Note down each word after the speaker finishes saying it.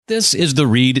This is the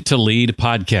Read to Lead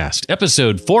podcast,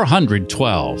 episode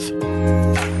 412.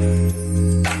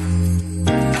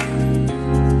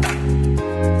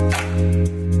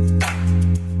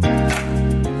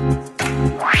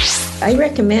 I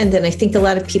recommend, and I think a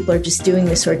lot of people are just doing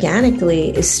this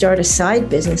organically, is start a side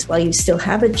business while you still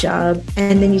have a job.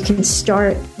 And then you can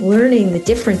start learning the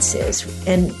differences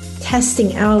and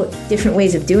testing out different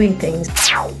ways of doing things.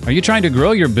 Are you trying to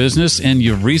grow your business and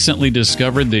you've recently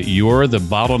discovered that you're the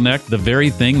bottleneck, the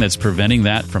very thing that's preventing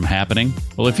that from happening?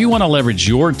 Well, if you want to leverage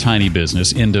your tiny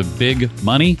business into big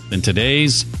money, then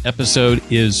today's episode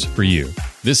is for you.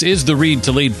 This is the Read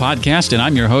to Lead podcast, and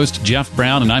I'm your host, Jeff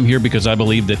Brown, and I'm here because I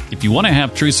believe that if you want to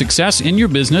have true success in your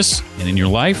business and in your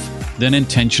life, then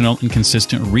intentional and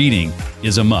consistent reading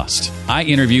is a must. I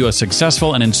interview a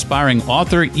successful and inspiring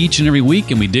author each and every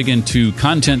week, and we dig into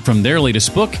content from their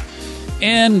latest book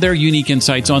and their unique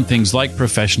insights on things like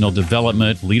professional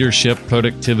development, leadership,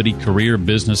 productivity, career,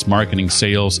 business, marketing,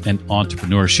 sales, and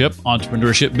entrepreneurship.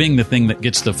 Entrepreneurship being the thing that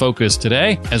gets the focus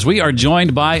today, as we are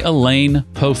joined by Elaine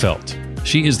Pofelt.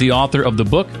 She is the author of the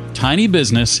book, Tiny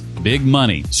Business, Big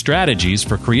Money, Strategies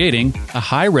for Creating a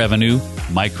High-Revenue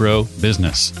Micro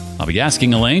Business. I'll be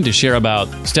asking Elaine to share about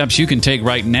steps you can take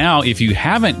right now if you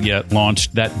haven't yet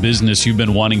launched that business you've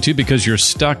been wanting to because you're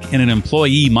stuck in an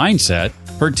employee mindset,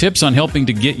 her tips on helping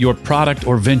to get your product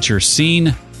or venture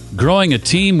seen, growing a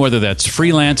team, whether that's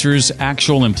freelancers,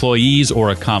 actual employees,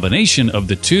 or a combination of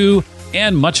the two,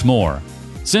 and much more.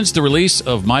 Since the release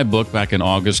of my book back in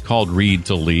August called Read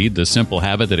to Lead, the simple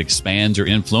habit that expands your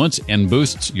influence and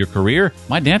boosts your career,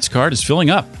 my dance card is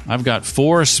filling up. I've got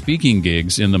 4 speaking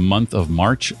gigs in the month of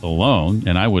March alone,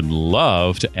 and I would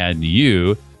love to add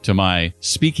you to my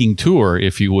speaking tour,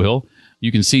 if you will.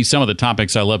 You can see some of the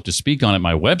topics I love to speak on at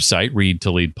my website,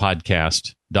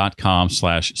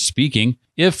 readtoleadpodcast.com/speaking.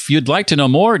 If you'd like to know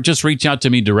more, just reach out to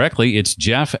me directly. It's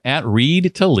Jeff at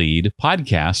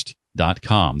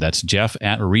readtoleadpodcast.com. That's Jeff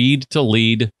at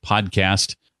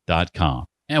readtoleadpodcast.com.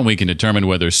 And we can determine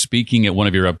whether speaking at one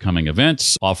of your upcoming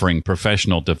events, offering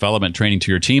professional development training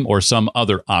to your team, or some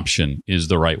other option is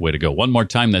the right way to go. One more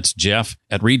time, that's Jeff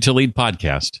at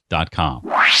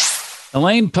readtoleadpodcast.com.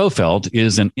 Elaine Pofelt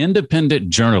is an independent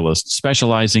journalist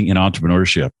specializing in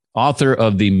entrepreneurship. Author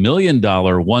of The $1 Million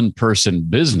One-Person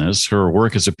Business, her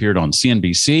work has appeared on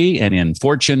CNBC and in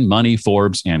Fortune, Money,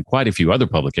 Forbes, and quite a few other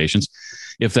publications.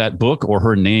 If that book or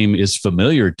her name is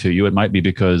familiar to you, it might be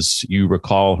because you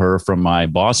recall her from my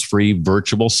Boss Free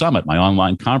Virtual Summit, my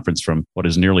online conference from what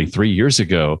is nearly 3 years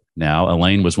ago now.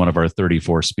 Elaine was one of our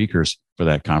 34 speakers for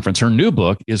that conference. Her new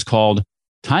book is called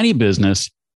Tiny Business,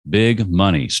 Big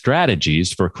Money,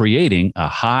 Strategies for Creating a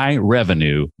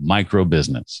High-Revenue Micro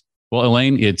Business. Well,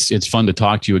 Elaine, it's fun to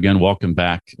talk to you again. Welcome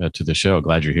back to the show.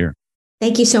 Glad you're here.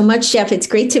 Thank you so much, Jeff. It's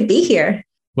great to be here.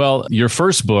 Well, your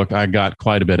first book I got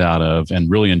quite a bit out of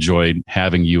and really enjoyed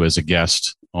having you as a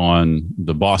guest on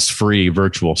the Boss Free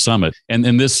Virtual Summit.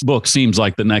 And this book seems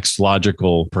like the next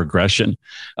logical progression.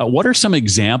 What are some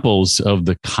examples of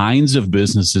the kinds of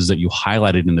businesses that you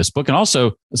highlighted in this book? And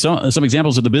also some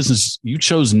examples of the business you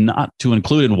chose not to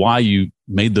include and why you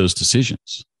made those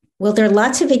decisions? Well, there are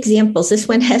lots of examples. This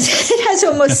one has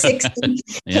almost 60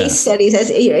 case studies.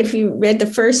 If you read the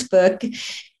first book,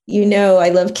 you know I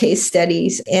love case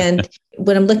studies. And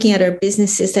when I'm looking at our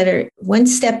businesses that are one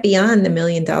step beyond the $1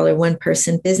 Million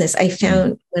One-Person Business, I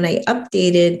found when I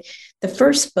updated the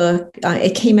first book,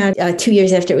 it came out 2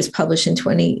 years after it was published in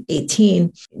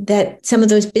 2018, that some of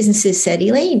those businesses said,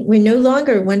 Elaine, we're no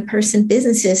longer one-person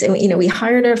businesses. And, we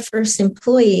hired our first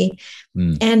employee.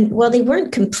 And while they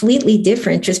weren't completely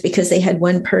different just because they had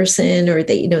one person or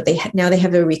now they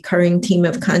have a recurring team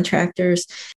of contractors,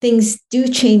 things do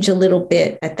change a little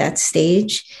bit at that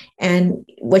stage. And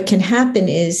what can happen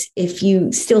is if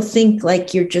you still think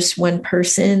like you're just one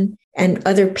person and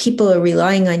other people are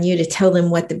relying on you to tell them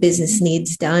what the business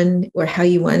needs done or how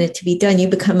you want it to be done, you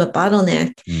become a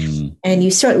bottleneck and you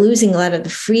start losing a lot of the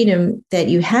freedom that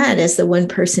you had as the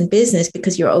one-person business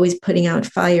because you're always putting out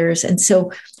fires. And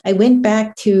so I went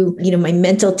back to, my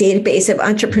mental database of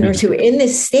entrepreneurs who were in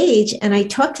this stage, and I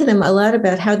talked to them a lot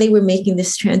about how they were making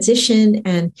this transition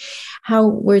and how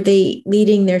were they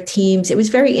leading their teams. It was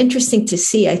very interesting to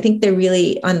see. I think they're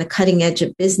really on the cutting edge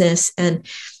of business and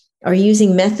are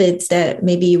using methods that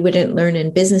maybe you wouldn't learn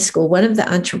in business school. One of the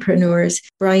entrepreneurs,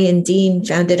 Brian Dean,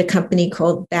 founded a company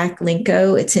called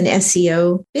Backlinko. It's an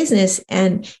SEO business.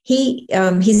 And he's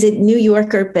a New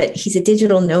Yorker, but he's a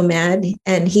digital nomad,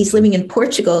 and he's living in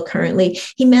Portugal currently.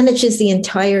 He manages the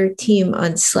entire team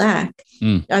on Slack.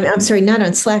 I'm sorry, not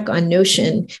on Slack, on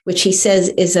Notion, which he says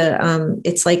is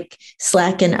it's like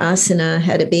Slack and Asana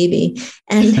had a baby.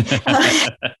 And,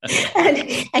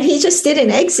 and he just did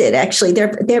an exit. Actually, there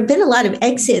have been a lot of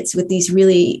exits with these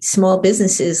really small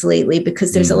businesses lately,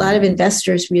 because there's a lot of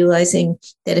investors realizing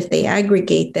that if they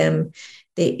aggregate them,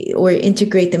 or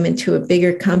integrate them into a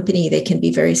bigger company, they can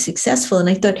be very successful. And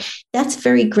I thought that's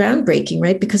very groundbreaking,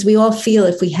 right? Because we all feel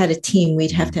if we had a team,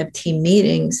 we'd have to have team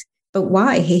meetings. But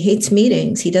why? He hates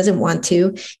meetings. He doesn't want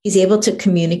to. He's able to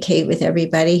communicate with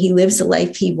everybody. He lives the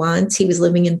life he wants. He was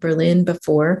living in Berlin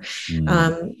before.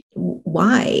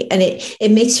 Why? And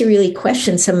it makes you really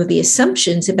question some of the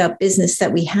assumptions about business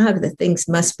that we have, that things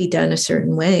must be done a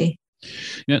certain way.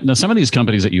 Yeah, now, some of these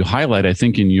companies that you highlight, I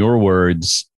think in your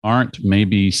words, aren't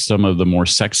maybe some of the more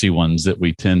sexy ones that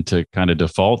we tend to kind of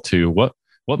default to. What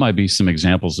might be some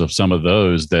examples of some of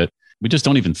those that we just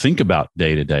don't even think about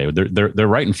day to day? They're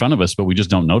right in front of us, but we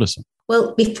just don't notice them.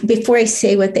 Well, before I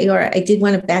say what they are, I did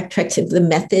want to backtrack to the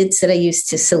methods that I used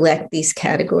to select these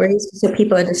categories so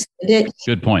people understood it.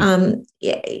 Good point.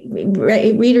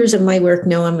 Readers of my work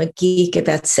know I'm a geek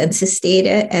about census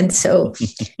data. And so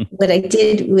what I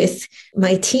did with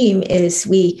my team is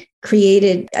we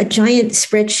created a giant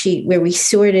spreadsheet where we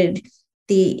sorted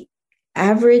the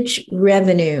average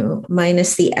revenue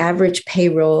minus the average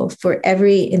payroll for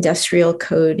every industrial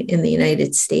code in the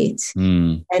United States.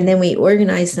 And then we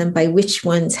organized them by which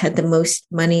ones had the most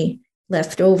money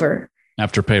left over.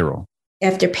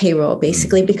 After payroll,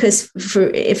 basically, because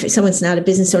if someone's not a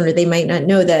business owner, they might not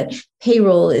know that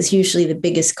payroll is usually the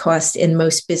biggest cost in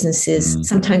most businesses.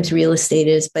 Sometimes real estate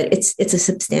is, but it's a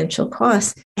substantial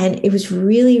cost. And it was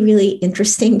really, really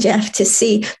interesting, Jeff, to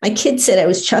see. My kid said I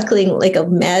was chuckling like a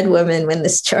mad woman when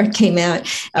this chart came out.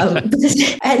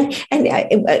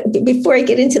 Before I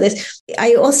get into this,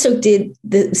 I also did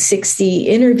the 60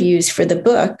 interviews for the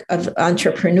book of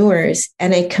entrepreneurs,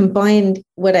 and I combined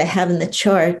what I have in the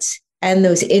charts and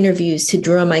those interviews to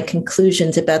draw my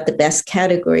conclusions about the best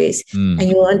categories. And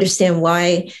you will understand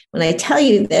why when I tell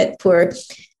you that for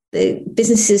the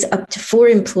businesses up to 4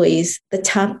 employees, the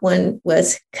top one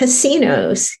was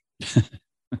casinos.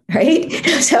 Right?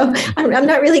 So I'm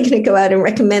not really going to go out and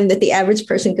recommend that the average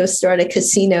person go start a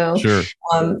casino, sure.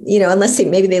 Unless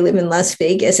maybe they live in Las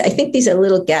Vegas. I think these are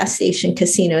little gas station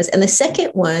casinos. And the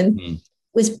second one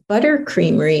was butter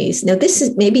creameries. Now, this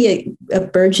is maybe a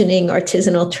burgeoning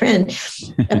artisanal trend.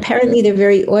 Apparently, they're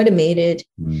very automated.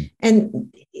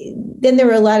 And then there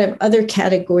are a lot of other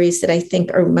categories that I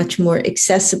think are much more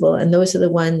accessible. And those are the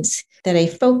ones that I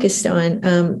focused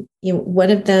on.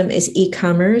 One of them is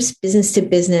e-commerce, business to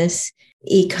business.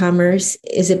 E-commerce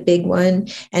is a big one.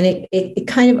 And it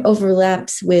kind of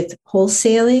overlaps with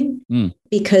wholesaling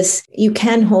because you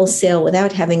can wholesale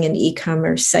without having an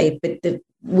e-commerce site. But the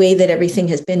way that everything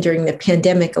has been during the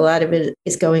pandemic, a lot of it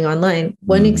is going online.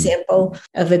 One example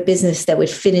of a business that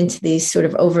would fit into these sort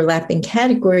of overlapping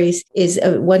categories is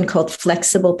one called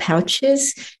Flexible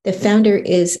Pouches. The founder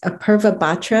is Apurva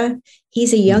Batra.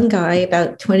 He's a young guy,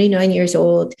 about 29 years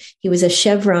old. He was a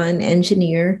Chevron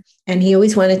engineer, and he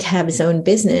always wanted to have his own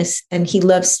business, and he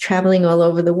loves traveling all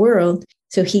over the world.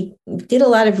 So he did a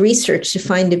lot of research to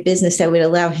find a business that would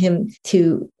allow him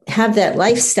to have that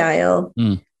lifestyle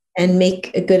and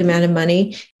make a good amount of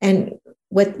money. And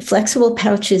what Flexible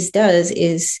Pouches does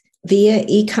is via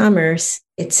e-commerce,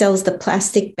 it sells the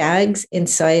plastic bags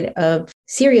inside of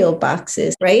cereal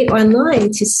boxes, right?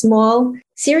 Online to small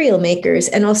cereal makers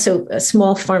and also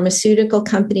small pharmaceutical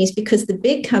companies, because the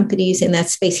big companies in that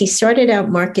space, he started out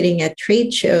marketing at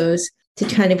trade shows to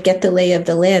kind of get the lay of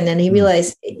the land. And he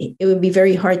realized it would be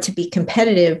very hard to be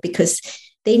competitive because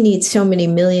they need so many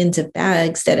millions of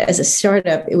bags that as a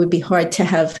startup, it would be hard to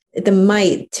have the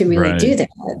might to really do that.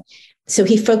 So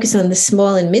he focused on the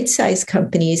small and mid-sized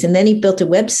companies, and then he built a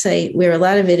website where a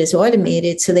lot of it is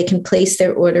automated so they can place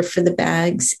their order for the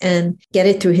bags and get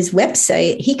it through his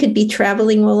website. He could be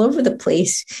traveling all over the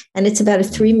place, and it's about a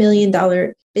 $3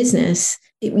 million business,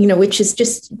 which is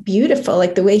just beautiful,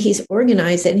 like the way he's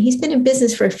organized it. And he's been in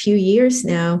business for a few years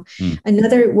now.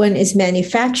 Another one is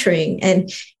manufacturing.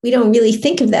 And we don't really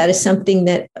think of that as something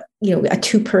that, a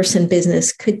 2-person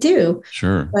business could do.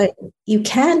 Sure. But you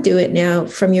can do it now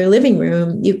from your living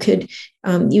room. You could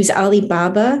use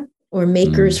Alibaba or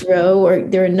Makers Row, or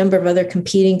there are a number of other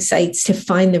competing sites to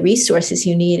find the resources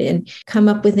you need and come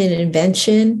up with an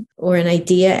invention or an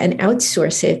idea and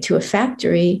outsource it to a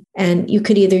factory. And you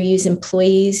could either use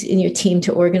employees in your team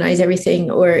to organize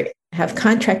everything or have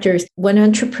contractors. One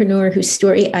entrepreneur whose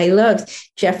story I loved,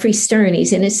 Jeffrey Stern,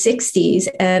 he's in his 60s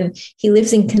and he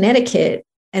lives in Connecticut.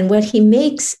 And what he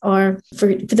makes are,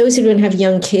 for those who don't have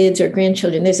young kids or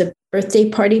grandchildren, there's a birthday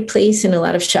party place in a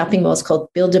lot of shopping malls called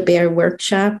Build-A-Bear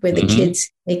Workshop, where the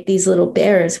kids make these little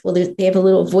bears. Well, they have a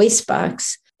little voice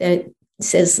box that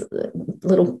says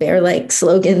little bear-like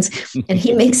slogans, and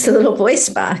he makes the little voice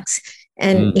box.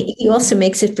 And he also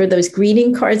makes it for those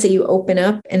greeting cards that you open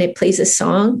up and it plays a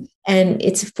song. And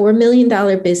it's a $4 million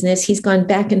business. He's gone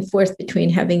back and forth between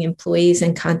having employees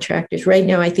and contractors. Right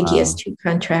now, I think he has 2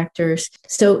 contractors.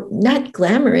 So not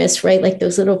glamorous, right? Like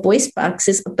those little voice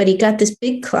boxes, but he got this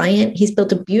big client. He's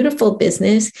built a beautiful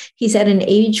business. He's at an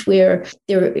age where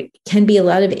there can be a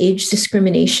lot of age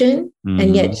discrimination.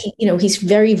 And yet, he's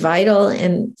very vital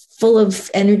and full of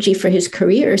energy for his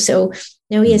career. So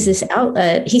now he has this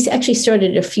outlet. He's actually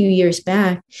started a few years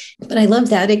back, but I love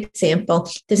that example.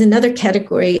 There's another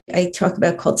category I talk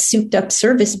about called souped up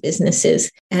service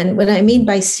businesses. And what I mean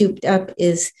by souped up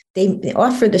is they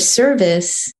offer the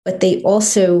service, but they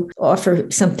also offer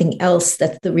something else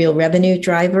that's the real revenue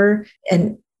driver.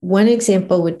 And one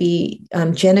example would be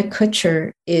Jenna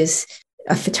Kutcher is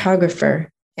a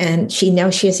photographer, and she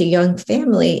has a young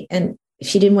family, and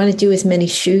she didn't want to do as many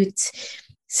shoots.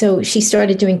 So she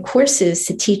started doing courses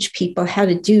to teach people how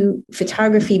to do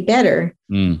photography better.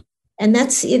 And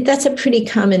that's a pretty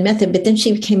common method. But then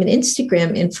she became an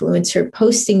Instagram influencer,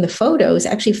 posting the photos,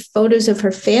 actually photos of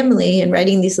her family, and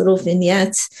writing these little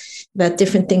vignettes about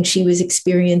different things she was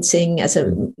experiencing as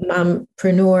a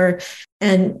mompreneur.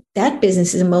 And that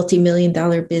business is a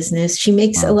multi-million-dollar business. She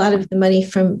makes a lot of the money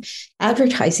from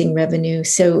advertising revenue.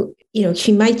 So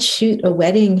she might shoot a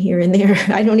wedding here and there.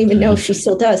 I don't even know if she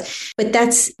still does. But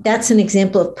that's an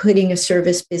example of putting a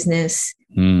service business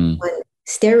on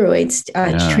steroids.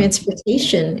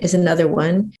 Transportation is another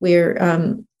one where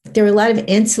there are a lot of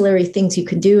ancillary things you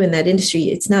can do in that industry.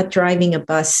 It's not driving a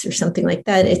bus or something like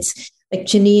that. It's like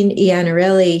Janine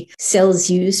Iannarelli sells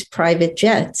used private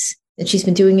jets, and she's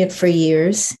been doing it for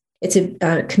years. It's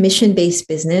a commission-based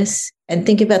business. And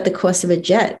think about the cost of a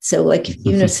jet. So like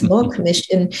even a small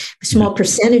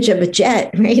percentage of a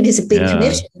jet, right, is a big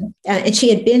commission. And she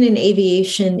had been in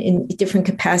aviation in different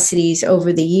capacities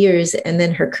over the years. And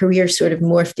then her career sort of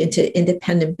morphed into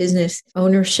independent business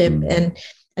ownership. And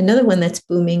another one that's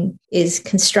booming is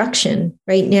construction.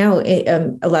 Right now,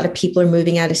 a lot of people are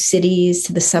moving out of cities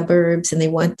to the suburbs, and they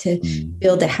want to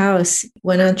build a house.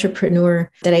 One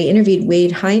entrepreneur that I interviewed,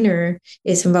 Wade Heiner,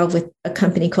 is involved with a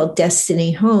company called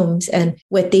Destiny Homes. And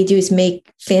what they do is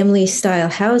make family style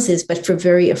houses, but for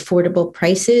very affordable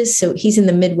prices. So he's in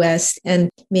the Midwest and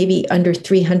maybe under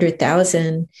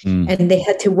 300,000. And they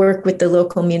had to work with the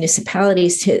local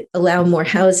municipalities to allow more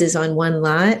houses on one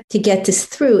lot to get this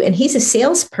through. And he's a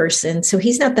salesperson, so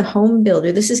he's not the home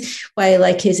builder. This is why I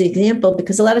like his example,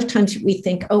 because a lot of times we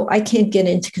think, oh, I can't get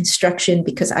into construction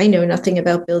because I know nothing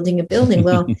about building a building.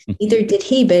 Well, neither did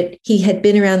he, but he had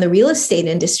been around the real estate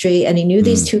industry, and he knew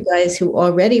these 2 guys who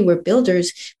already were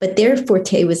builders, but their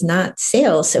forte was not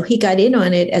sales. So he got in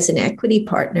on it as an equity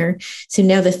partner. So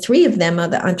now the 3 of them are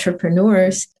the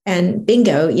entrepreneurs. And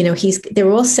bingo, they're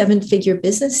all 7-figure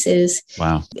businesses.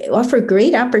 Wow. They offer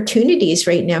great opportunities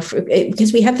right now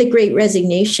because we have the great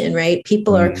resignation, right?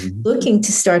 People are looking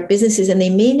to start businesses, and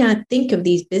they may not think of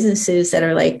these businesses that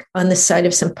are like on the side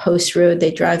of some post road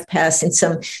they drive past in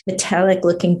some metallic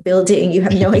looking building. You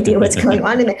have no idea what's going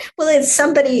on in there. Well, it's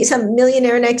some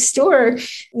millionaire next door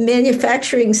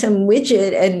manufacturing some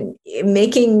widget and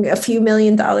making a few $1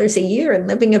 million a year and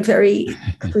living a very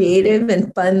creative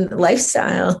and fun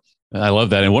lifestyle. I love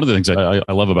that. And one of the things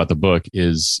I love about the book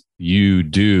is you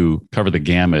do cover the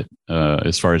gamut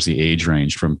as far as the age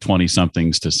range from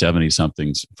 20-somethings to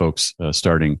 70-somethings, folks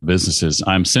starting businesses.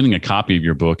 I'm sending a copy of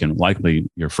your book, and likely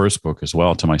your first book as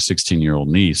well, to my 16-year-old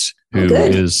niece, who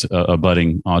is a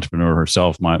budding entrepreneur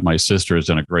herself. My sister has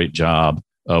done a great job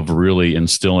of really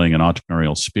instilling an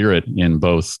entrepreneurial spirit in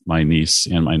both my niece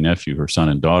and my nephew, her son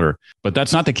and daughter. But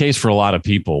that's not the case for a lot of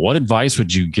people. What advice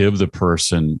would you give the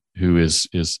person who is,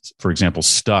 for example,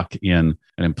 stuck in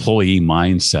an employee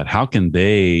mindset? How can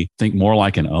they think more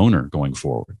like an owner going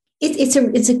forward?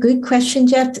 It's a good question,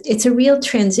 Jeff. It's a real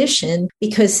transition,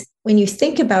 because when you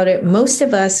think about it, most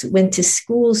of us went to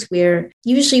schools where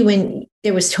usually when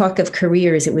there was talk of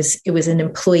careers, it was an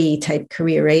employee type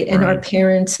career, right? And our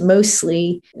parents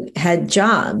mostly had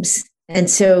jobs. And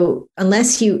so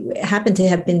unless you happen to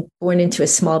have been born into a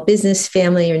small business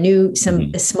family or knew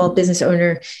a small business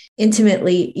owner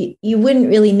intimately, you wouldn't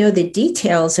really know the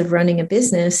details of running a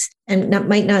business and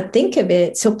might not think of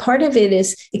it. So part of it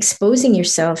is exposing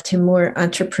yourself to more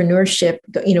entrepreneurship,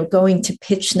 going to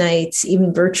pitch nights,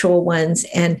 even virtual ones,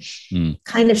 and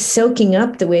kind of soaking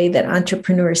up the way that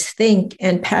entrepreneurs think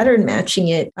and pattern matching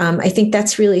it. I think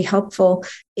that's really helpful.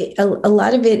 A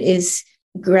lot of it is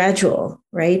gradual,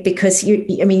 right? Because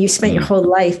you spent your whole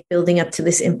life building up to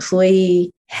this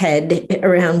employee head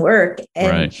around work,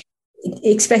 and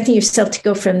expecting yourself to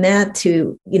go from that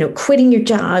to, quitting your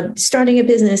job, starting a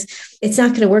business, it's not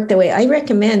going to work that way. I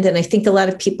recommend, and I think a lot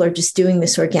of people are just doing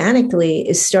this organically,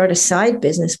 is start a side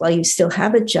business while you still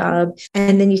have a job.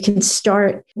 And then you can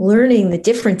start learning the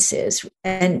differences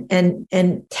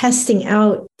and testing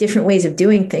out different ways of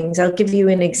doing things. I'll give you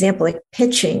an example, like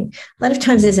pitching. A lot of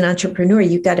times as an entrepreneur,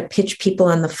 you've got to pitch people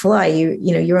on the fly.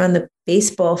 You're on the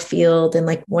baseball field, and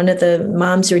like one of the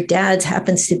moms or dads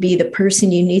happens to be the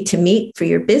person you need to meet for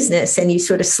your business, and you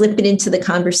sort of slip it into the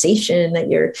conversation that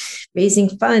you're raising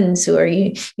funds, or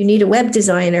you need a web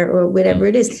designer, or whatever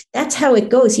it is. That's how it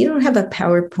goes. You don't have a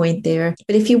PowerPoint there.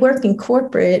 But if you work in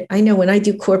corporate, I know when I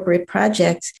do corporate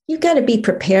projects, you've got to be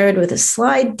prepared with a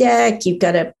slide deck. You've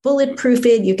got to bulletproof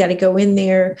it. You've got to go in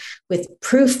there with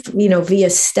proof, via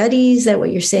studies that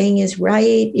what you're saying is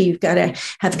right. You've got to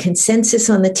have consensus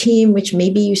on the team, which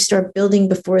maybe you start building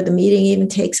before the meeting even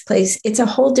takes place. It's a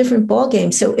whole different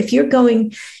ballgame. So if you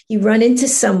run into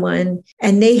someone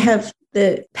and they have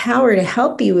the power to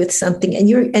help you with something, and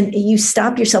you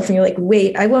stop yourself and you're like,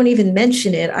 wait, I won't even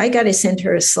mention it. I got to send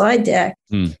her a slide deck.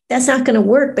 That's not going to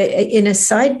work. But in a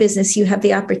side business, you have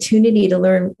the opportunity to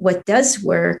learn what does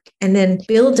work and then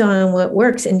build on what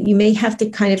works. And you may have to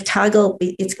kind of toggle.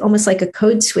 It's almost like a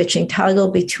code switching,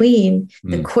 toggle between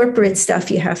the corporate stuff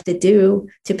you have to do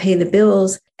to pay the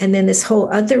bills, and then this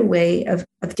whole other way of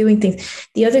doing things.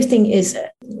 The other thing is,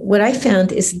 what I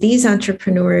found is these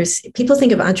entrepreneurs, people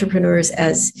think of entrepreneurs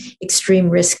as extreme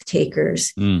risk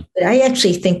takers, but I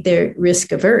actually think they're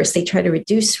risk averse. They try to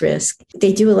reduce risk.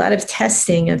 They do a lot of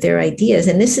testing of their ideas.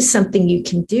 And this is something you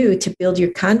can do to build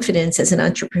your confidence as an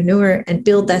entrepreneur and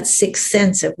build that sixth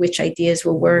sense of which ideas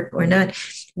will work or not.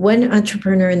 One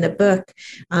entrepreneur in the book,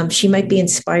 she might be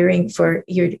inspiring for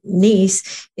your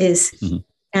niece, is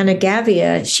Anna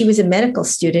Gavia. She was a medical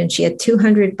student. She had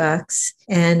 $200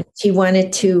 and she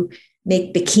wanted to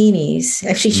make bikinis.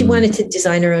 Actually, she wanted to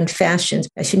design her own fashions.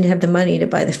 She didn't have the money to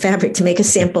buy the fabric to make a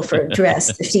sample for a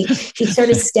dress. So she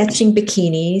started sketching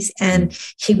bikinis, and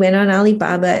she went on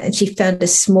Alibaba and she found a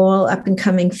small up and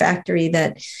coming factory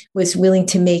that was willing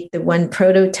to make the one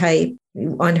prototype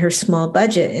on her small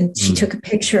budget. And she took a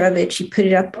picture of it. She put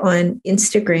it up on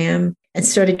Instagram and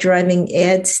started driving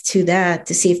ads to that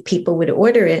to see if people would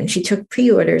order it. And she took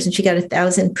pre-orders, and she got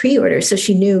 1,000 pre-orders. So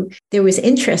she knew there was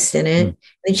interest in it.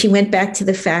 And she went back to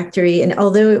the factory. And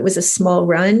although it was a small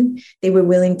run, they were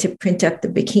willing to print up the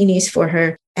bikinis for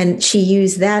her. And she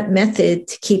used that method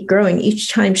to keep growing. Each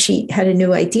time she had a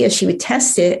new idea, she would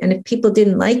test it. And if people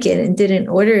didn't like it and didn't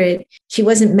order it, she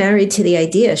wasn't married to the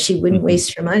idea. She wouldn't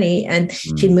waste her money, and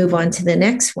she'd move on to the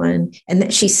next one. And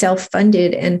that she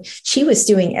self-funded, and she was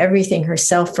doing everything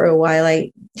herself for a while.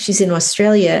 She's in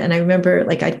Australia, and I remember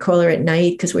I'd call her at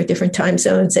night because we're different time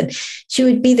zones, and she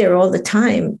would be there all the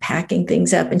time packing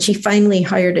things up. And she finally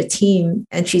hired a team,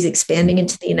 and she's expanding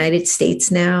into the United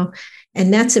States now.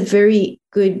 And that's a very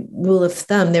good rule of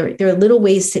thumb. There are little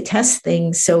ways to test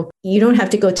things. So you don't have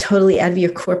to go totally out of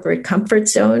your corporate comfort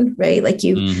zone, right?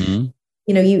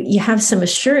 You have some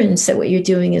assurance that what you're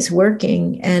doing is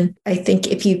working. And I think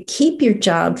if you keep your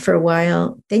job for a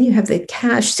while, then you have the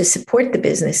cash to support the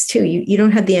business too. You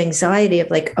don't have the anxiety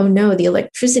of oh no, the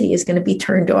electricity is going to be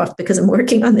turned off because I'm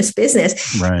working on this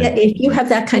business. Right. Yet if you have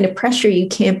that kind of pressure, you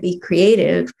can't be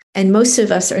creative. And most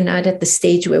of us are not at the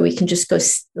stage where we can just go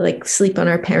sleep on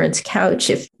our parents' couch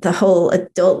if the whole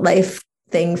adult life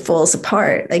thing falls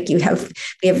apart. We have,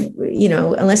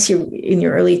 unless you're in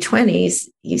your early 20s,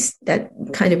 that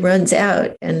kind of runs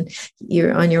out and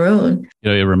you're on your own. It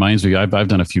reminds me, I've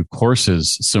done a few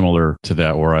courses similar to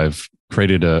that, where I've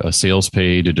created a sales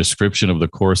page, a description of the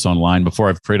course online before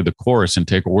I've created the course, and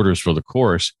take orders for the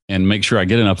course and make sure I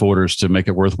get enough orders to make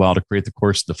it worthwhile to create the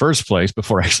course in the first place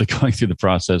before actually going through the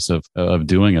process of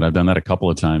doing it. I've done that a couple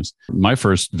of times. My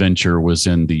first venture was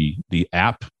in the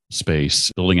app space,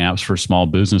 building apps for small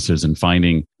businesses and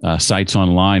finding sites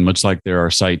online, much like there are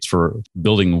sites for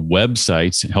building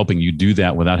websites, helping you do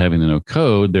that without having to know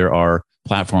code. There are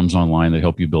platforms online that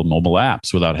help you build mobile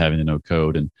apps without having to know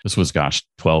code. And this was,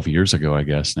 12 years ago, I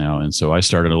guess now. And so I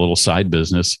started a little side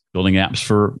business building apps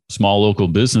for small local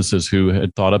businesses who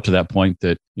had thought up to that point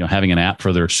that, having an app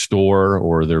for their store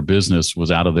or their business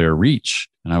was out of their reach.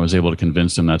 And I was able to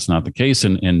convince them that's not the case,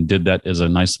 and did that as a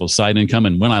nice little side income.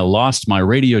 And when I lost my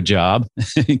radio job,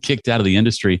 kicked out of the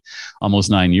industry almost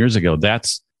 9 years ago,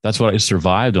 that's what I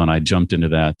survived on. I jumped into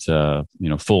that,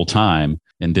 full time.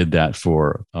 and did that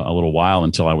for a little while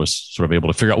until I was sort of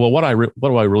able to figure out, well, what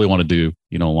do I really want to do,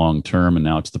 long term? And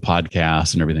now it's the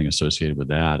podcast and everything associated with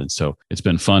that. And so it's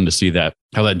been fun to see that,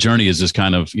 how that journey is just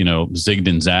kind of, zigged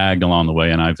and zagged along the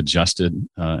way. And I've adjusted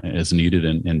as needed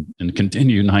and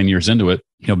continue 9 years into it,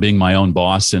 being my own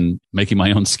boss and making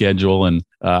my own schedule. And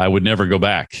I would never go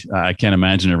back. I can't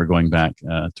imagine ever going back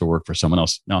to work for someone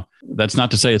else. Now, that's not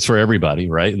to say it's for everybody,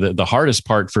 right? The hardest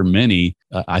part for many,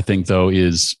 I think, though,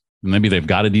 is maybe they've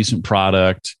got a decent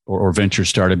product or venture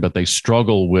started, but they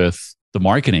struggle with the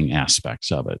marketing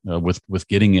aspects of it, with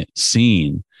getting it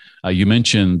seen. You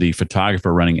mentioned the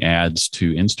photographer running ads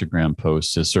to Instagram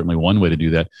posts is certainly one way to do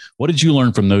that. What did you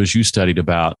learn from those you studied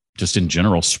about just in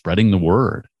general, spreading the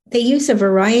word? They use a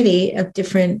variety of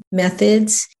different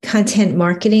methods. Content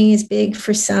marketing is big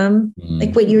for some.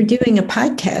 Like what you're doing, a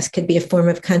podcast could be a form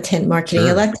of content marketing.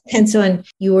 Sure. A lot depends on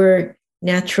your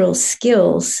natural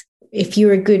skills. If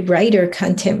you're a good writer,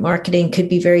 content marketing could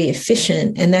be very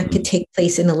efficient, and that could take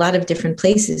place in a lot of different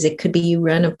places. It could be you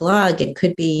run a blog. It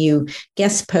could be you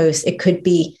guest post. It could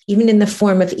be even in the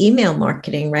form of email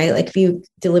marketing, right? Like if you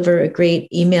deliver a great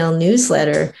email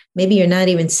newsletter, maybe you're not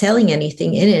even selling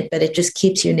anything in it, but it just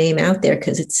keeps your name out there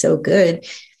because it's so good.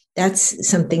 That's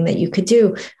something that you could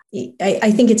do.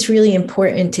 I think it's really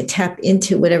important to tap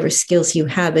into whatever skills you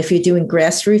have. If you're doing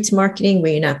grassroots marketing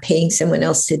where you're not paying someone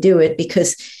else to do it,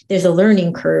 because there's a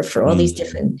learning curve for all these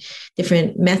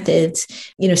different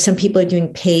methods. Some people are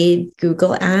doing paid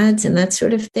Google ads and that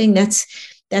sort of thing.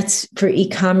 That's for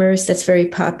e-commerce. That's very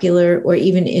popular, or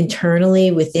even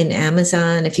internally within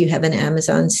Amazon. If you have an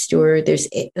Amazon store, there's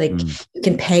you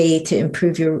can pay to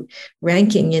improve your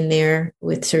ranking in there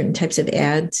with certain types of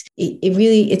ads.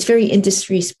 It's very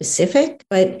industry specific,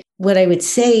 but what I would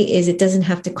say is it doesn't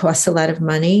have to cost a lot of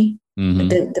money. Mm-hmm.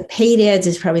 The paid ads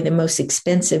is probably the most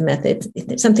expensive method.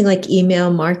 Something like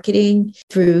email marketing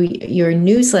through your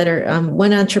newsletter.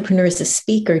 One entrepreneur is a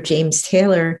speaker, James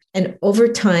Taylor. And over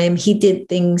time, he did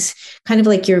things kind of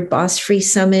like your Boss Free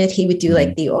Summit. He would do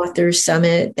like the Authors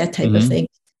Summit, that type of thing.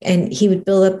 And he would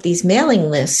build up these mailing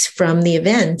lists from the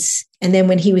events. And then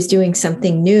when he was doing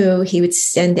something new, he would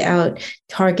send out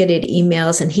targeted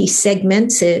emails, and he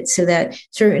segments it so that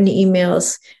certain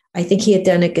emails, I think he had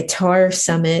done a guitar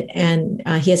summit, and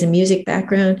he has a music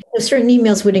background. So certain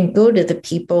emails wouldn't go to the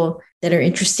people that are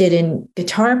interested in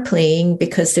guitar playing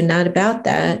because they're not about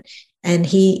that. And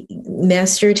he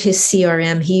mastered his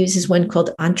CRM. He uses one called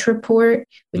Entreport,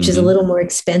 which is a little more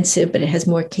expensive, but it has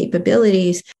more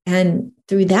capabilities. And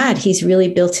through that, he's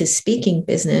really built his speaking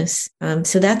business.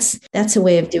 So that's a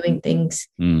way of doing things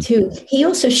too. He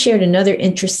also shared another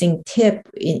interesting tip,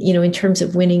 in terms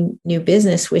of winning new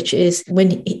business, which is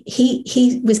when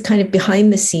he was kind of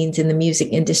behind the scenes in the music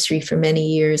industry for many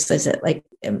years as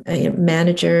a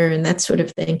manager and that sort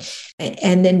of thing.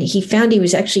 And then he found he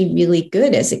was actually really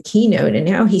good as a keynote. And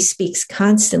now he speaks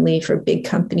constantly for big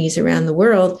companies around the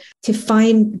world. To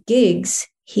find gigs,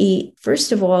 he,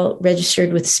 first of all,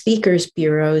 registered with speakers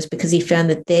bureaus because he found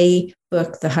that they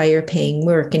book the higher paying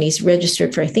work. And he's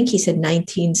registered for, I think he said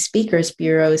 19 speakers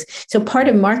bureaus. So part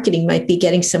of marketing might be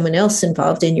getting someone else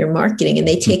involved in your marketing, and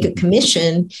they take a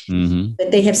commission,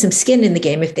 but they have some skin in the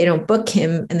game. If they don't book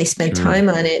him and they spend time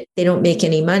on it, they don't make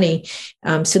any money.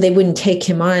 So they wouldn't take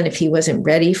him on if he wasn't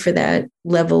ready for that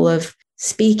level of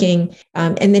speaking.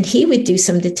 And then he would do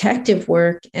some detective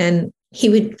work, and he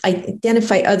would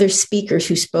identify other speakers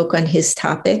who spoke on his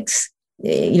topics,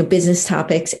 business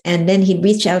topics. And then he'd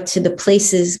reach out to the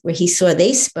places where he saw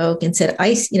they spoke and said,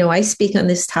 I speak on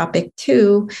this topic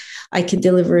too. I could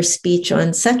deliver a speech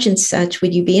on such and such.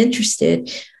 Would you be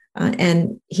interested?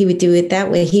 And he would do it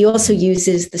that way. He also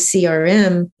uses the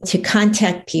CRM to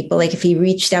contact people. Like if he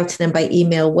reached out to them by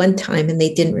email one time and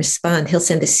they didn't respond, he'll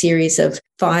send a series of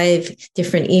 5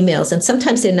 different emails. And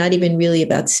sometimes they're not even really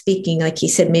about speaking. Like he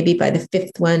said, maybe by the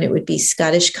 5th one, it would be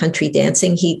Scottish country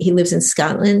dancing. He lives in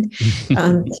Scotland,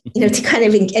 to kind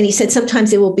of, and he said,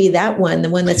 sometimes it will be that one, the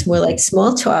one that's more like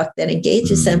small talk that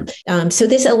engages them. So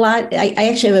there's a lot. I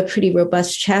actually have a pretty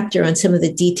robust chapter on some of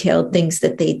the detailed things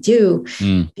that they do.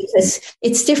 Because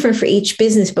it's different for each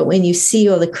business. But when you see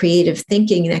all the creative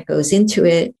thinking that goes into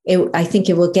it, I think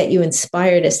it will get you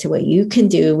inspired as to what you can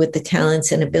do with the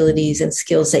talents and abilities and skills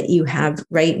skills that you have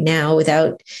right now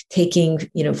without taking,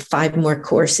 5 more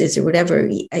courses or whatever.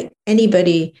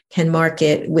 Anybody can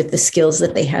market with the skills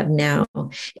that they have now.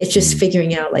 It's just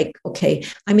figuring out like, okay,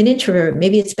 I'm an introvert.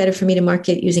 Maybe it's better for me to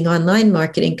market using online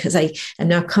marketing because I am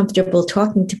not comfortable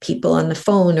talking to people on the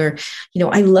phone, or,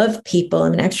 I love people.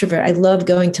 I'm an extrovert. I love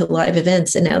going to live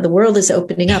events, and now the world is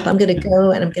opening up. I'm going to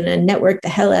go and I'm going to network the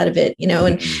hell out of it,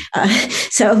 and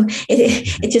so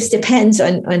it just depends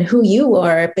on who you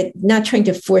are, but not trying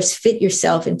to force fit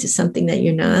yourself into something that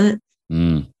you're not.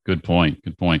 Good point.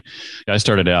 Good point. I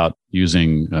started out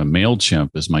using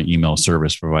MailChimp as my email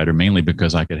service provider, mainly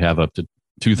because I could have up to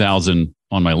 2,000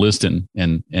 on my list and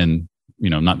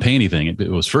not pay anything. It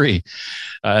was free.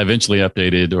 I eventually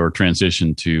updated or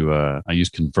transitioned to, I use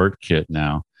ConvertKit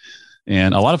now.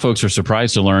 And a lot of folks are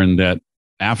surprised to learn that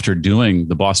after doing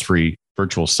the Boss Free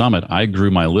Virtual Summit, I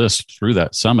grew my list through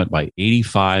that summit by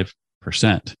 85%.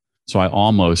 So I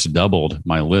almost doubled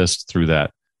my list through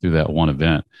that one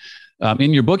event.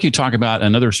 In your book, you talk about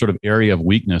another sort of area of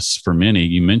weakness for many.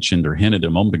 You mentioned or hinted a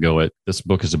moment ago this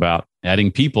book is about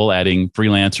adding people, adding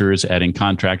freelancers, adding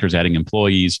contractors, adding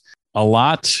employees. A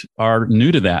lot are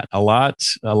new to that. A lot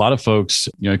of folks,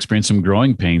 experience some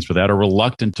growing pains for that, or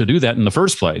reluctant to do that in the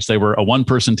first place. They were a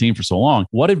one-person team for so long.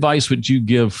 What advice would you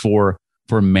give for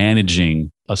managing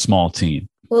a small team?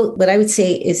 Well, what I would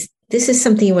say is this is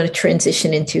something you want to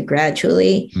transition into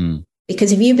gradually,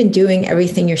 because if you've been doing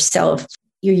everything yourself,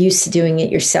 you're used to doing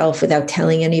it yourself without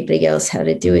telling anybody else how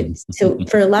to do it. So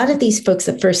for a lot of these folks,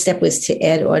 the first step was to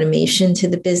add automation to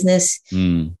the business,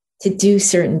 to do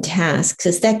certain tasks,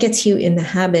 because that gets you in the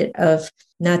habit of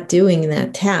not doing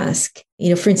that task.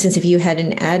 For instance, if you had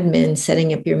an admin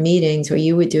setting up your meetings, or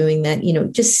you were doing that,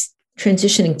 just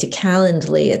transitioning to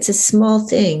Calendly, it's a small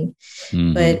thing,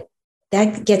 but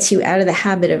that gets you out of the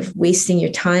habit of wasting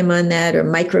your time on that or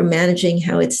micromanaging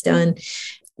how it's done.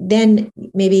 Then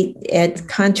maybe add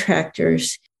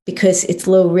contractors, because it's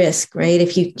low risk, right?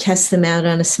 If you test them out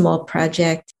on a small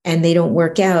project and they don't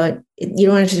work out, you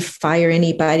don't have to fire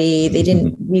anybody. They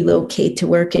didn't relocate to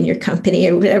work in your company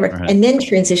or whatever, right. And then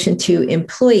transition to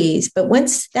employees. But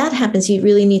once that happens, you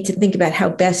really need to think about how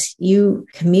best you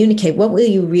communicate. What will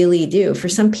you really do? For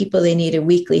some people, they need a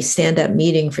weekly stand-up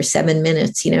meeting for 7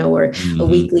 minutes, or a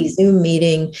weekly Zoom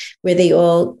meeting where they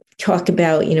all talk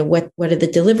about, what are the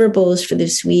deliverables for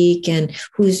this week and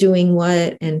who's doing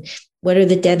what and what are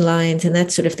the deadlines and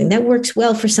that sort of thing. That works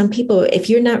well for some people. If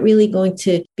you're not really going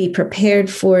to be prepared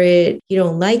for it, you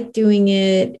don't like doing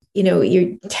it,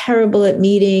 you're terrible at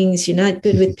meetings, you're not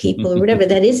good with people or whatever,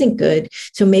 that isn't good.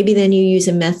 So maybe then you use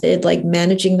a method like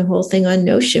managing the whole thing on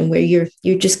Notion, where you're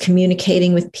just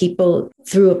communicating with people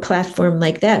through a platform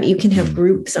like that. You can have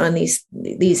groups on these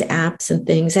apps and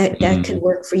things that can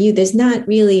work for you. There's not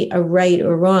really a right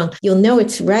or wrong. You'll know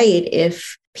it's right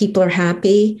if people are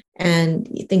happy and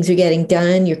things are getting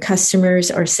done, your customers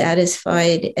are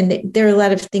satisfied. And there are a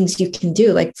lot of things you can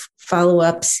do, like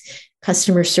follow-ups,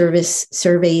 customer service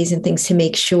surveys and things to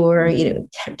make sure,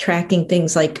 tracking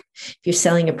things like if you're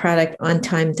selling a product,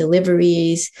 on-time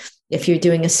deliveries. If you're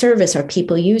doing a service, are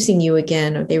people using you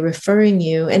again? Are they referring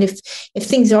you? And if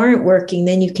things aren't working,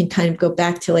 then you can kind of go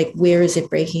back to like, where is it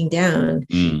breaking down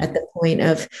at the point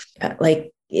of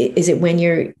is it when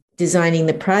you're designing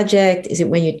the project? Is it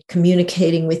when you're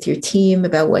communicating with your team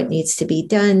about what needs to be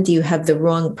done? Do you have the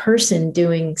wrong person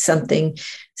doing something,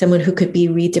 someone who could be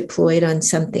redeployed on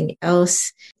something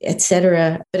else, et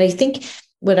cetera? But I think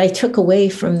what I took away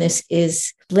from this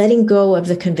is letting go of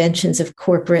the conventions of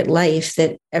corporate life,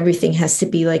 that everything has to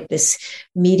be like this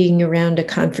meeting around a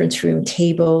conference room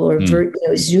table or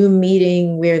Zoom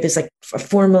meeting where there's like a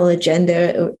formal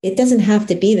agenda. It doesn't have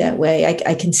to be that way.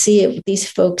 I can see it. These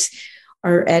folks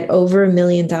are at over $1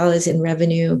 million in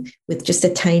revenue with just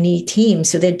a tiny team.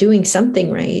 So they're doing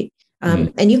something right.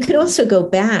 And you could also go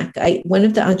back. One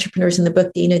of the entrepreneurs in the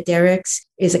book, Dina Derricks,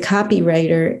 is a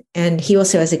copywriter, and he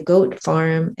also has a goat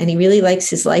farm, and he really likes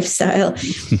his lifestyle.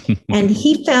 And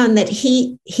he found that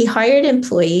he hired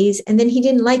employees, and then he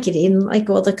didn't like it. He didn't like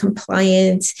all the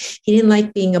compliance. He didn't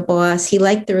like being a boss. He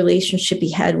liked the relationship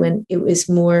he had when it was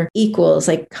more equals,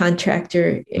 like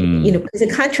contractor, because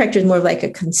a contractor is more like a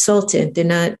consultant. They're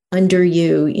not under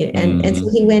you. And so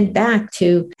he went back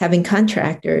to having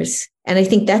contractors. And I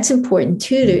think that's important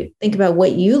too, to think about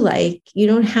what you like. You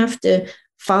don't have to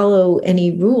follow any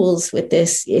rules with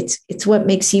this. It's what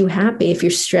makes you happy. If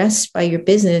you're stressed by your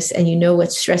business and you know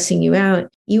what's stressing you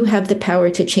out, you have the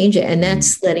power to change it. And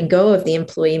that's letting go of the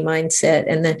employee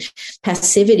mindset and the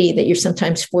passivity that you're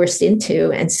sometimes forced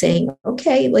into, and saying,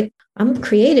 okay, like, I'm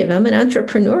creative. I'm an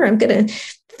entrepreneur. I'm going to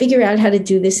figure out how to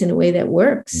do this in a way that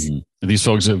works. These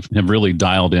folks have really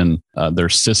dialed in their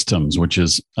systems, which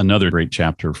is another great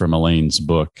chapter from Elaine's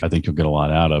book. I think you'll get a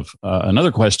lot out of.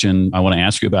 Another question I want to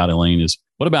ask you about, Elaine, is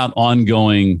what about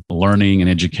ongoing learning and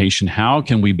education? How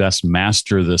can we best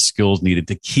master the skills needed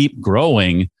to keep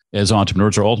growing as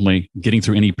entrepreneurs, or ultimately getting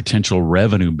through any potential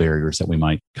revenue barriers that we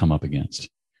might come up against?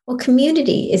 Well,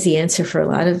 community is the answer for a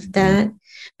lot of that,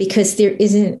 because there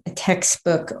isn't a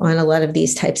textbook on a lot of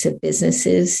these types of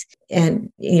businesses,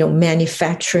 and,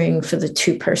 manufacturing for the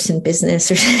 2-person business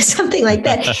or something like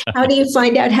that. How do you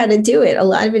find out how to do it? A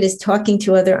lot of it is talking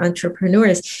to other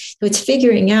entrepreneurs. So it's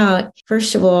figuring out,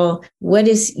 first of all, what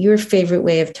is your favorite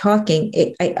way of talking?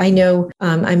 I know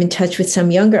I'm in touch with some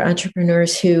younger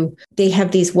entrepreneurs who they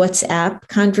have these WhatsApp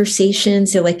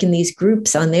conversations. They're like in these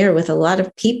groups on there with a lot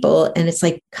of people, and it's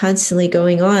like constantly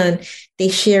going on. They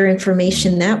share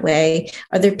information that way.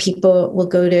 Other people will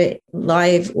go to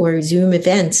live or Zoom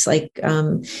events like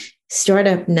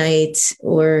startup nights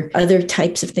or other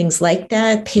types of things like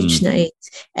that, pitch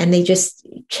nights, and they just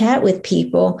chat with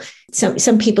people.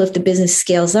 Some people, if the business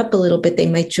scales up a little bit, they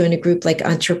might join a group like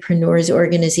Entrepreneurs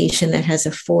Organization that has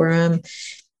a forum.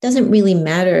 Doesn't really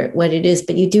matter what it is,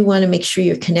 but you do want to make sure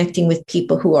you're connecting with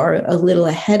people who are a little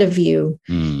ahead of you.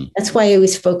 That's why I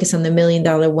always focus on the $1 million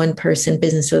 1-person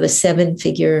business or the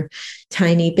 7-figure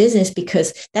tiny business,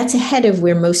 because that's ahead of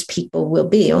where most people will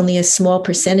be. Only a small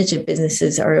percentage of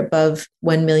businesses are above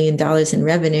 $1 million in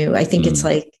revenue. I think it's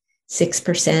like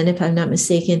 6%, if I'm not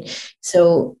mistaken.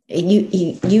 So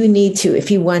you need to, if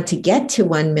you want to get to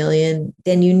 1 million,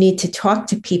 then you need to talk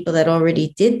to people that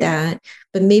already did that,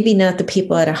 but maybe not the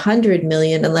people at 100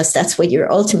 million, unless that's what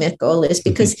your ultimate goal is,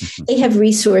 because they have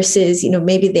resources,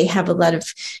 maybe they have a lot of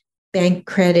bank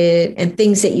credit and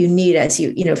things that you need as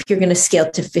if you're going to scale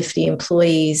to 50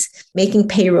 employees, making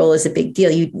payroll is a big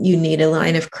deal. You need a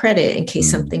line of credit in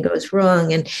case something goes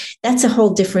wrong. And that's a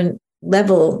whole different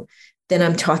level than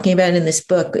I'm talking about in this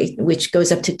book, which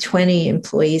goes up to 20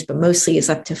 employees, but mostly is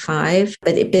up to 5.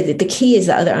 But the key is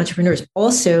the other entrepreneurs.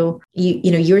 Also,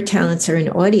 your talents are in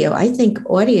audio. I think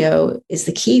audio is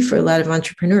the key for a lot of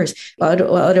entrepreneurs.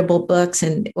 Audible books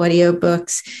and audio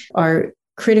books are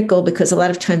critical, because a lot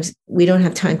of times we don't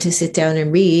have time to sit down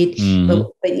and read,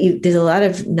 but there's a lot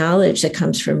of knowledge that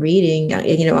comes from reading.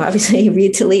 Obviously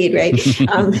read to lead, right?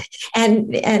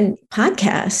 And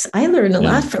podcasts. I learn a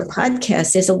lot from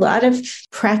podcasts. There's a lot of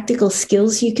practical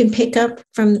skills you can pick up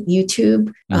from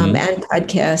YouTube and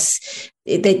podcasts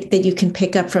that you can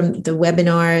pick up from the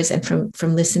webinars and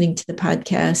from listening to the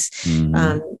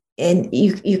podcasts. And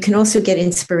you can also get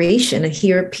inspiration and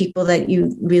hear people that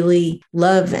you really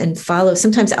love and follow.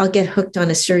 Sometimes I'll get hooked on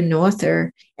a certain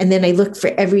author, and then I look for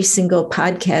every single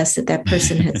podcast that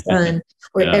person has done,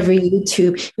 or every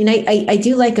YouTube. I mean, I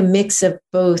do like a mix of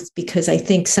both, because I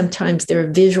think sometimes there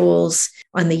are visuals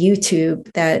on the YouTube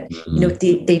that,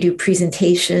 they do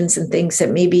presentations and things that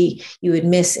maybe you would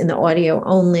miss in the audio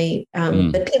only.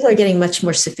 But people are getting much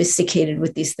more sophisticated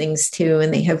with these things too.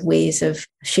 And they have ways of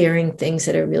sharing things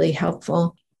that are really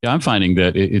helpful. Yeah, I'm finding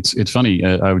that it's funny.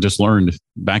 I just learned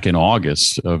back in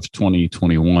August of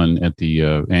 2021 at the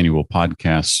annual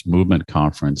Podcast Movement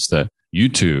Conference that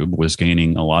YouTube was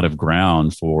gaining a lot of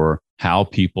ground for how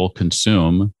people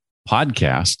consume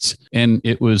podcasts. And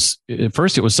at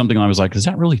first it was something I was like, is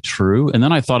that really true? And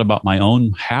then I thought about my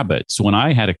own habits. When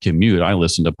I had a commute, I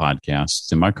listened to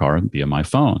podcasts in my car via my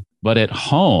phone. But at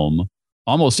home,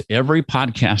 almost every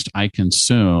podcast I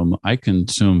consume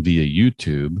via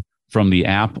YouTube from the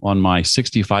app on my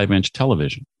 65-inch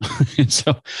television. And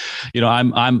so,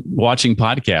 I'm watching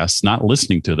podcasts, not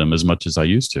listening to them as much as I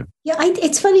used to. Yeah,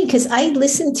 it's funny because I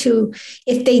listen to,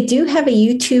 if they do have a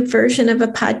YouTube version of a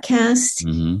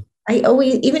podcast, I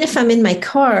always, even if I'm in my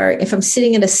car, if I'm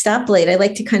sitting at a stoplight, I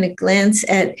like to kind of glance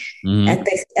at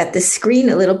the screen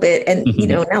a little bit, and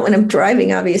not when I'm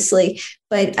driving, obviously,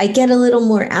 but I get a little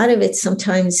more out of it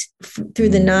sometimes through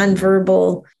the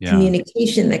nonverbal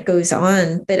communication that goes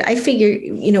on. But I figure,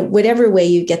 whatever way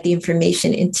you get the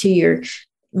information into your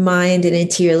mind and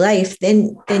into your life,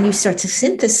 then you start to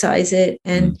synthesize it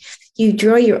and you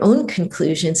draw your own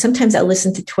conclusions. Sometimes I'll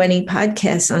listen to 20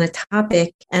 podcasts on a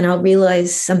topic and I'll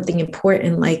realize something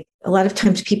important. Like a lot of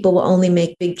times people will only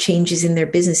make big changes in their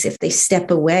business if they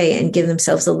step away and give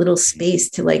themselves a little space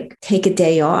to like take a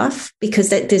day off, because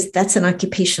that's an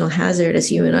occupational hazard,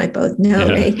 as you and I both know,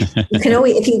 right? You can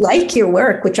always, if you like your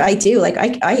work, which I do, like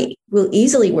I will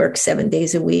easily work 7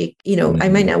 days a week. I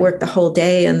might not work the whole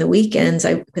day on the weekends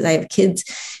because I have kids.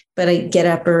 but I get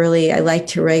up early. I like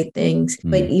to write things,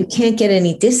 but you can't get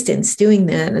any distance doing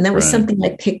that. And that was something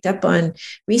I picked up on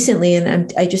recently.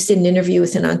 And I just did an interview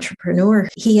with an entrepreneur.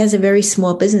 He has a very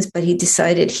small business, but he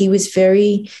decided he was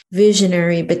very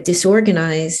visionary, but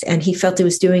disorganized. And he felt it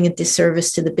was doing a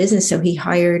disservice to the business. So he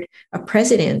hired a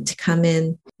president to come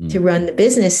in to run the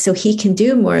business so he can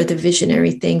do more of the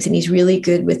visionary things. And he's really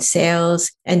good with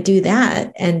sales and do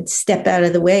that and step out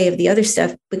of the way of the other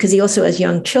stuff, because he also has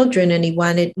young children and he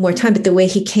wanted more time. But the way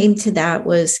he came to that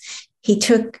was he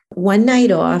took one night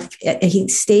off. He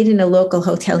stayed in a local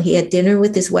hotel. He had dinner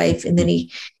with his wife, and then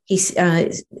he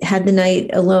had the night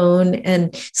alone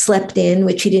and slept in,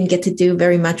 which he didn't get to do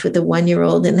very much with a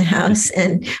 1-year-old in the house.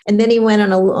 And then he went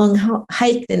on a long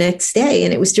hike the next day.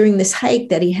 And it was during this hike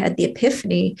that he had the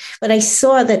epiphany. But I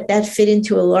saw that fit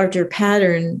into a larger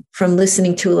pattern from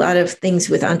listening to a lot of things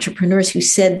with entrepreneurs who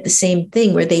said the same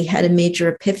thing, where they had a major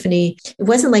epiphany. It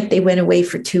wasn't like they went away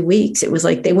for 2 weeks. It was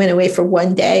like they went away for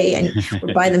one day and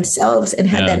were by themselves and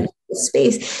had that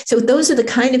space. So those are the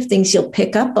kind of things you'll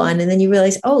pick up on. And then you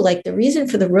realize, oh, like the reason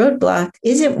for the roadblock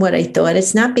isn't what I thought.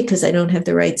 It's not because I don't have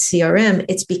the right CRM.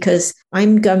 It's because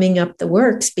I'm gumming up the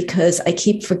works because I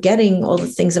keep forgetting all the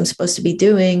things I'm supposed to be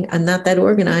doing. I'm not that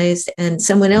organized. And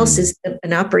someone else is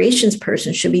an operations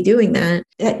person should be doing that.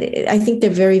 I think they're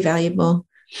very valuable.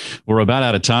 We're about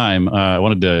out of time. I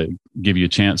wanted to give you a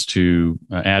chance to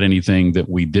add anything that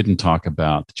we didn't talk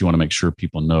about that you want to make sure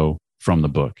people know from the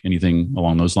book. Anything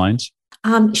along those lines?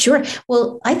 Sure.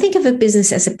 Well, I think of a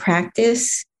business as a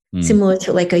practice, similar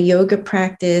to like a yoga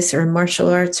practice or a martial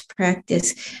arts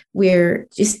practice, where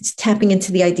just tapping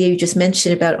into the idea you just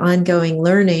mentioned about ongoing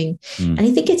learning. And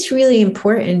I think it's really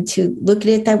important to look at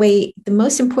it that way. The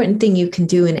most important thing you can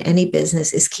do in any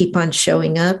business is keep on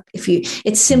showing up.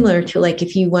 It's similar to like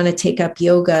if you want to take up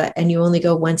yoga and you only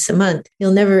go once a month,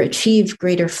 you'll never achieve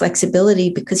greater flexibility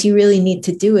because you really need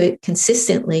to do it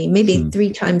consistently, maybe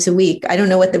 3 times a week. I don't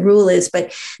know what the rule is,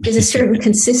 but there's a certain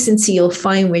consistency you'll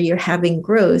find where you're having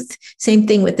growth. Same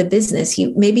thing with the business.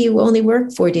 Maybe you only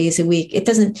work 4 days a week. It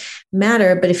doesn't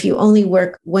matter, but if you only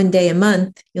work 1 day a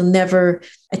month, you'll never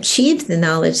achieve the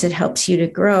knowledge that helps you to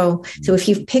grow. So if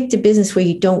you've picked a business where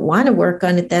you don't want to work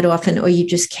on it that often, or you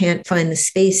just can't find the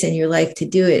space in your life to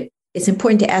do it, it's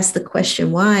important to ask the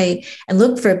question why and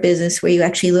look for a business where you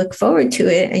actually look forward to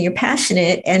it and you're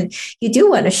passionate and you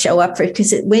do want to show up for it.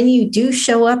 Because when you do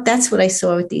show up, that's what I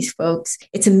saw with these folks.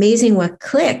 It's amazing what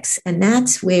clicks. And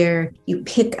that's where you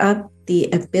pick up the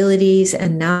abilities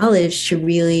and knowledge to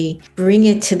really bring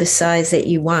it to the size that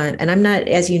you want. And I'm not,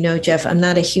 as you know, Jeff, I'm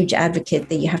not a huge advocate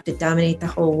that you have to dominate the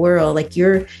whole world. Like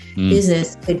your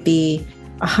business could be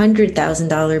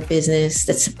 $100,000 business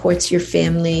that supports your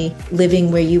family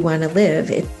living where you want to live.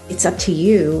 It's up to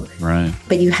you. Right.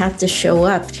 But you have to show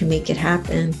up to make it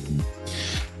happen.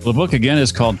 Well, the book again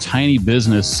is called Tiny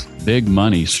Business, Big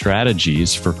Money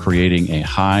Strategies for Creating a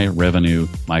High Revenue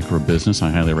Micro Business.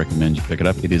 I highly recommend you pick it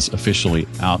up. It is officially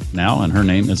out now, and her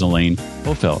name is Elaine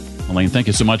Hofelt. Elaine, thank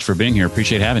you so much for being here.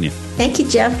 Appreciate having you. Thank you,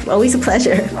 Jeff. Always a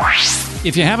pleasure.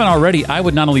 If you haven't already, I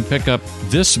would not only pick up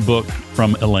this book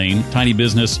from Elaine, Tiny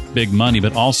Business, Big Money,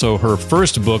 but also her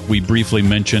first book we briefly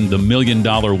mentioned, The $1 Million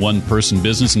One-Person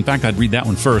Business. In fact, I'd read that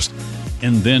one first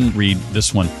and then read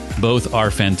this one. Both are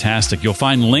fantastic. You'll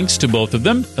find links to both of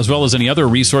them, as well as any other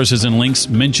resources and links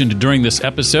mentioned during this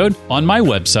episode on my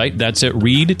website. That's at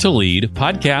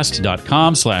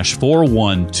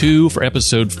readtoleadpodcast.com/412 for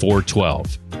episode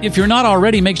 412. If you're not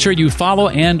already, make sure you follow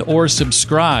and or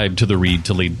subscribe to the Read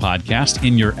to Lead podcast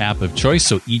in your app of choice.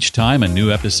 So each time a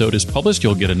new episode is published,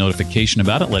 you'll get a notification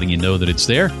about it, letting you know that it's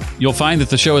there. You'll find that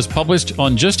the show is published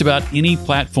on just about any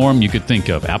platform you could think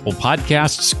of: Apple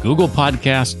Podcasts, Google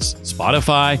Podcasts,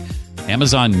 Spotify,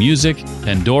 Amazon Music,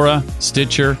 Pandora,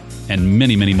 Stitcher, and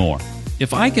many, many more.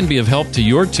 If I can be of help to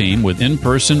your team with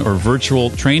in-person or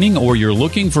virtual training, or you're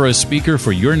looking for a speaker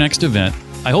for your next event,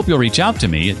 I hope you'll reach out to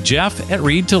me at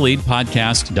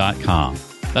jeff@readtoleadpodcast.com.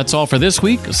 That's all for this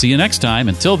week. I'll see you next time.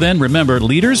 Until then, remember,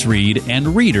 leaders read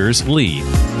and readers lead.